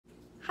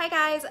Hi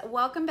guys,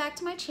 welcome back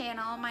to my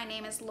channel. My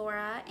name is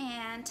Laura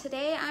and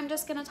today I'm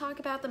just going to talk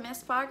about the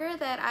mist fogger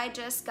that I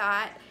just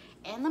got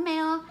in the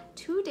mail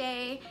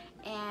today,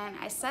 and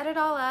I set it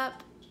all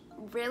up.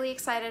 Really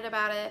excited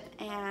about it,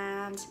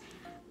 and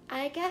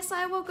I guess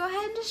I will go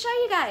ahead and just show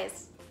you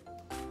guys.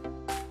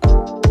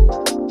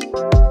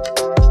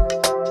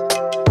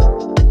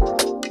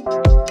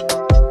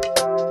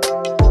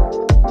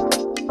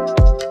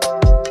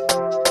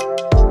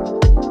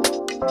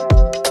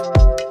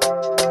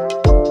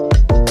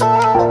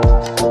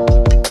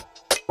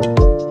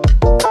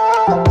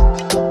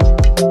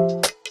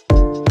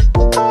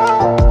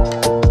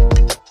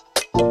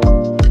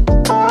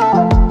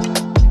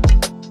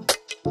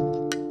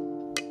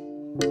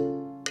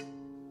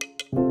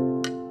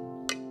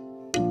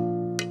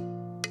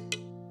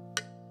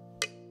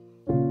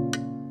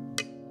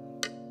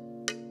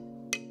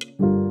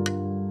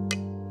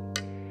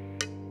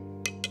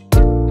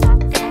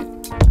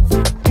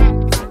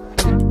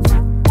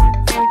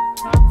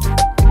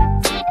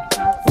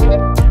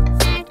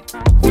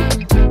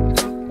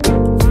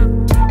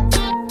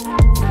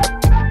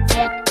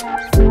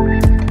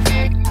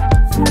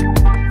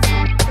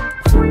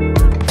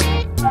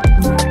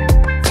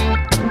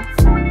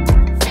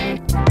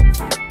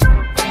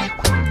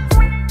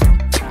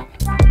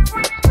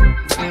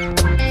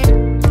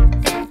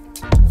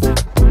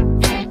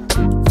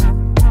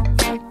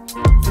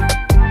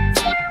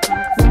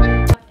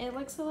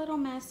 A little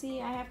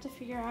messy. I have to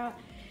figure out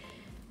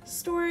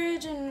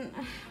storage and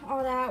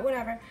all that,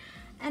 whatever.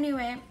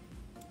 Anyway,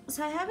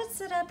 so I have it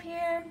set up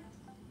here.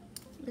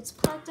 It's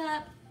plugged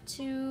up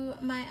to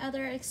my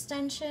other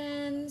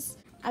extensions.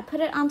 I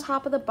put it on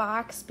top of the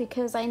box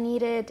because I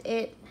needed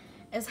it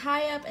as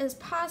high up as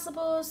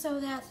possible so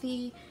that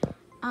the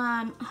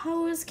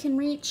hose can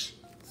reach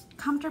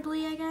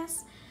comfortably, I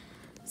guess.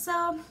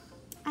 So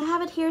I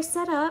have it here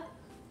set up.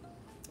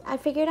 I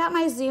figured out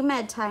my Zoom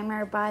Ed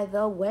timer, by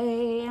the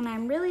way, and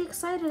I'm really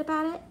excited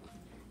about it.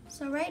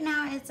 So right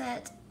now it's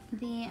at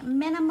the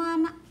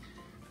minimum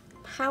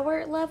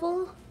power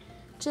level,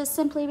 just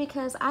simply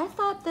because I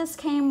thought this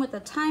came with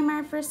a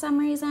timer for some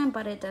reason,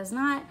 but it does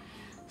not.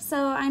 So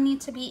I need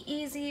to be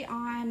easy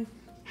on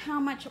how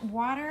much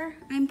water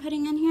I'm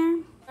putting in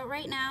here. But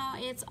right now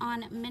it's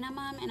on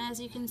minimum, and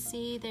as you can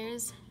see,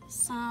 there's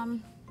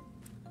some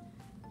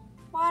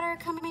water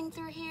coming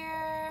through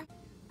here.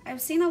 I've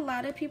seen a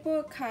lot of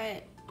people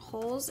cut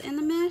holes in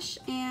the mesh,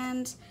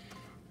 and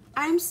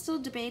I'm still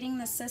debating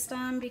the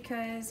system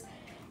because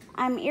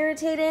I'm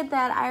irritated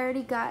that I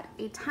already got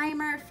a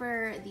timer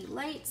for the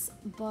lights,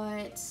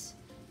 but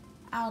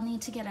I'll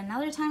need to get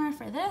another timer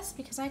for this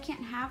because I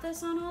can't have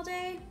this on all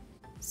day.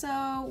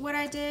 So what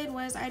I did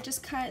was I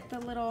just cut the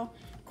little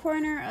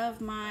corner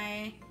of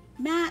my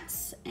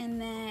mats,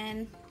 and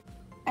then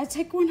I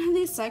took one of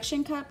these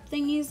suction cup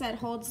thingies that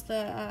holds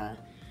the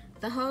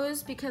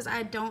hose because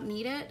I don't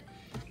need it,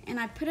 and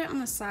I put it on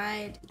the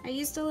side. I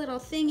used a little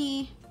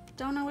thingy,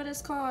 don't know what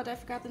it's called, I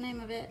forgot the name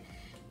of it,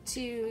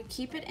 to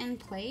keep it in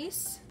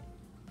place.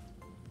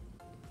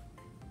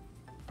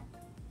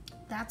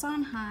 That's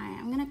on high.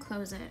 I'm gonna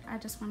close it. I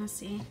just want to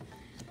see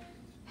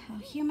how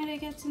humid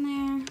it gets in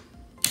there.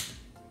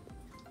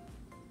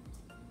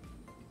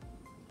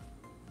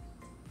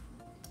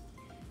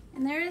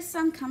 And there is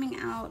some coming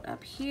out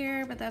up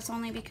here, but that's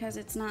only because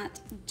it's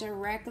not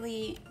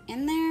directly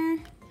in there.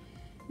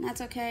 And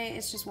that's okay,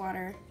 it's just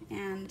water.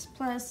 And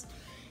plus,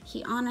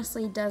 he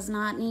honestly does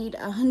not need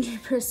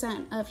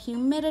 100% of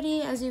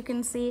humidity. As you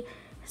can see,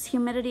 his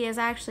humidity is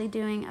actually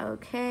doing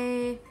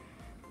okay.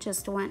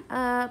 Just went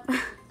up. All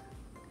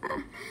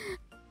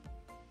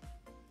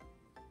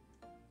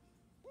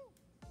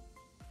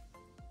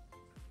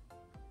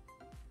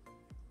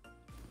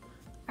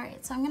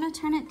right, so I'm gonna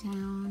turn it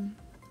down.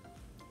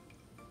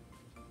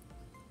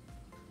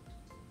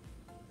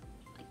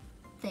 Like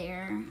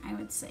there, I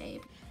would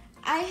say.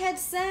 I had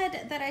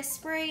said that I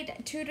sprayed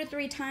 2 to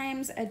 3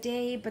 times a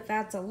day, but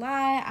that's a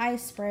lie. I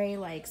spray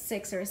like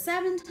 6 or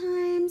 7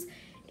 times.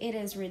 It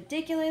is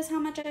ridiculous how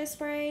much I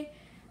spray.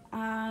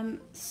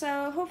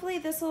 So hopefully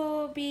this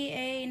will be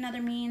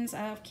another means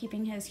of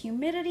keeping his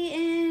humidity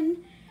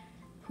in.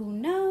 Who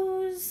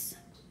knows?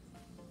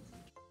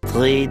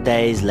 3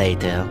 days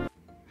later.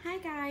 Hi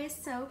guys,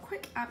 so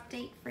quick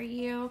update for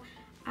you.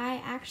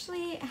 I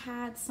actually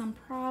had some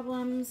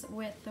problems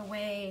with the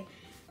way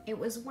it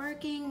was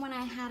working when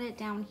I had it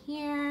down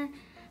here.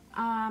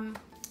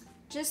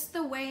 Just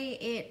the way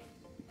it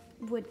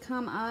would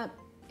come up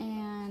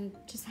and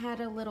just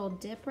had a little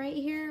dip right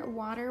here.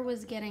 Water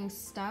was getting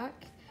stuck,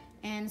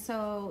 and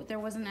so there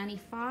wasn't any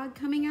fog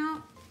coming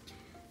out.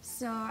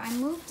 So I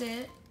moved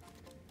it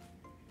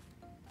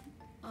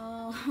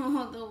all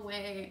the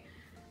way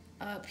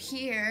up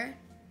here.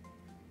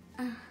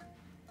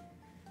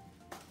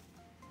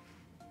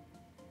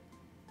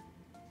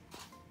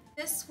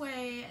 This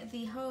way,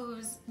 the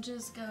hose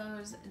just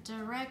goes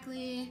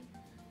directly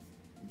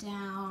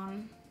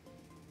down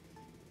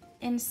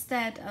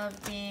instead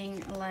of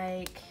being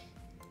like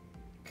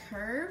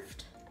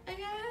curved, I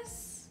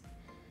guess.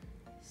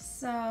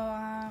 So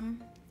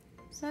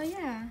So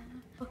yeah,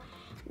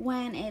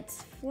 when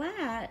it's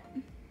flat,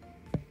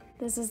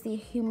 this is the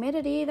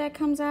humidity that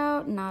comes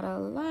out, not a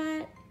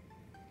lot,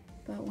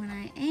 but when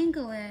I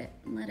angle it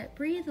and let it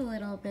breathe a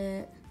little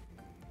bit,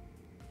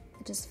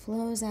 it just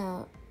flows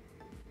out.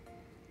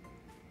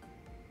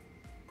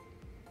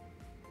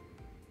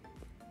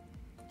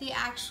 The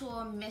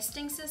actual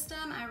misting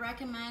system, I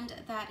recommend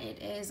that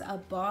it is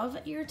above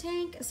your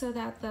tank so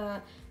that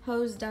the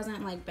hose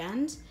doesn't like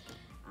bend.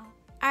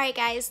 Alright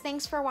guys,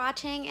 thanks for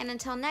watching, and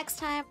until next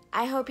time,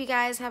 I hope you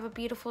guys have a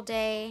beautiful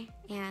day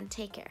and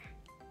take care.